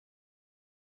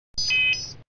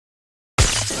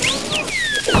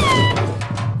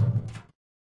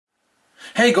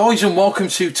Hey guys, and welcome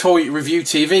to Toy Review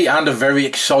TV and a very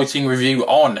exciting review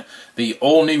on the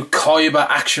all new Khyber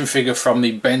action figure from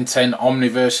the Ben 10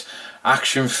 Omniverse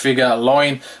action figure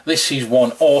line. This is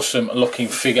one awesome looking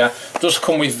figure. It does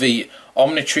come with the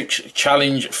Omnitrix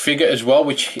challenge figure as well,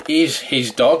 which is his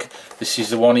dog. This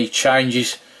is the one he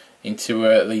changes into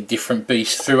the different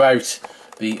beasts throughout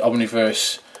the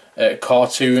Omniverse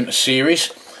cartoon series.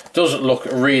 It does look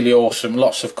really awesome,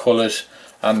 lots of colours,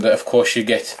 and of course you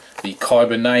get the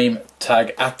Khyber name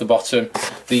tag at the bottom,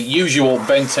 the usual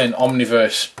Ben 10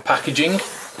 Omniverse packaging,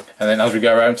 and then as we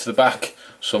go around to the back,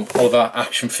 some other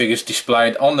action figures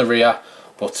displayed on the rear,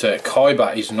 but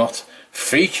Khyber is not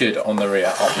featured on the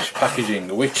rear of this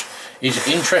packaging, which is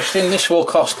interesting. This will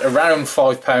cost around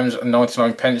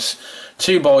 £5.99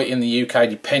 to buy in the UK,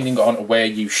 depending on where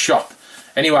you shop.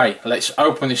 Anyway, let's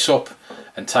open this up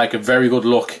and take a very good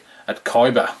look at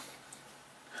Khyber.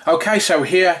 Okay, so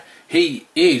here he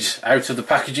is out of the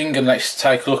packaging, and let's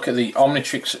take a look at the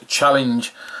Omnitrix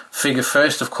challenge figure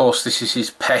first. Of course, this is his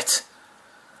pet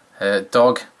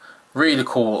dog. Really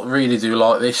cool, really do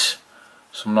like this.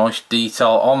 Some nice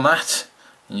detail on that,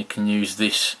 and you can use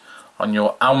this on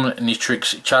your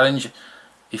Omnitrix challenge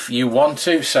if you want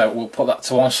to. So we'll put that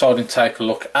to one side and take a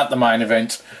look at the main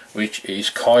event, which is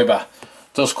Khyber.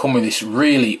 It does come with this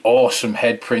really awesome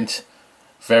head print,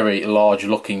 very large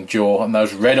looking jaw, and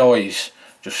those red eyes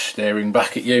just staring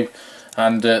back at you.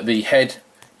 And the head,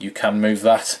 you can move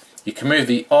that. You can move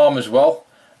the arm as well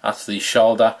at the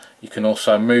shoulder. You can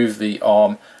also move the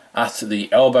arm at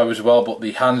the elbow as well, but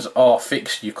the hands are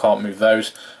fixed, you can't move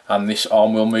those, and this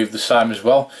arm will move the same as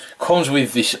well. Comes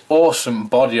with this awesome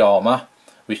body armour,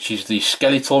 which is the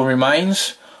skeletal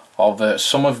remains of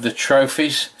some of the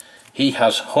trophies he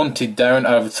has hunted down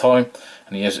over time,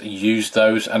 and he has used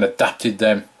those and adapted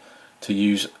them to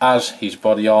use as his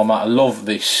body armour. I love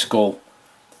this skull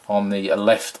on the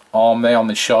left arm there on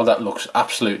the shoulder. That looks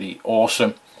absolutely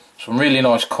awesome. Some really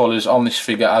nice colours on this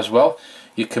figure as well.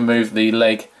 You can move the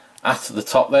leg at the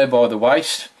top there by the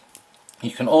waist.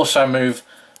 You can also move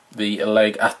the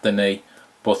leg at the knee,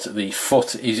 but the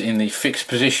foot is in the fixed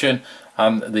position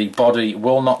and the body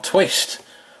will not twist.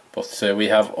 But we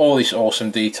have all this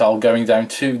awesome detail going down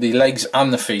to the legs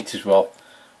and the feet as well.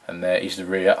 And there is the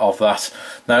rear of that.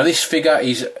 Now this figure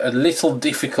is a little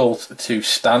difficult to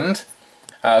stand,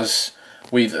 as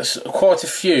with quite a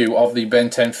few of the Ben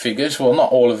 10 figures, well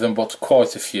not all of them but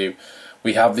quite a few,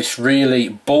 we have this really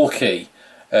bulky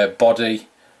body,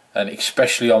 and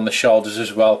especially on the shoulders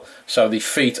as well, so the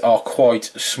feet are quite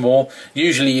small.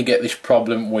 Usually you get this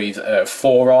problem with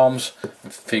forearms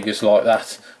and figures like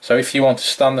that, so if you want to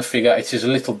stand the figure it is a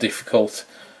little difficult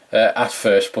at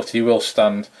first, but he will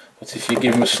stand. But if you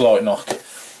give him a slight knock,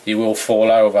 he will fall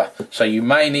over. So you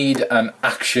may need an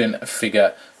action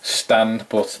figure stand,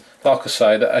 but like I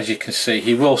say, as you can see,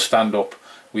 he will stand up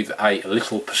with a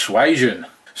little persuasion.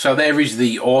 So there is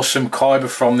the awesome Khyber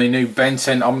from the new Ben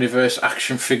 10 Omniverse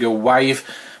action figure wave.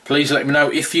 Please let me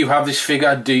know if you have this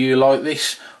figure. Do you like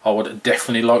this? I would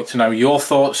definitely like to know your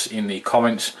thoughts in the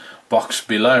comments box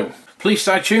below. Please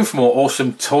stay tuned for more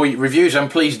awesome toy reviews,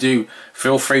 and please do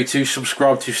feel free to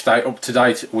subscribe to stay up to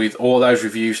date with all those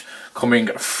reviews coming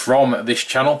from this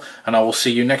channel, and I will see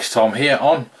you next time here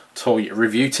on Toy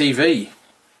Review TV.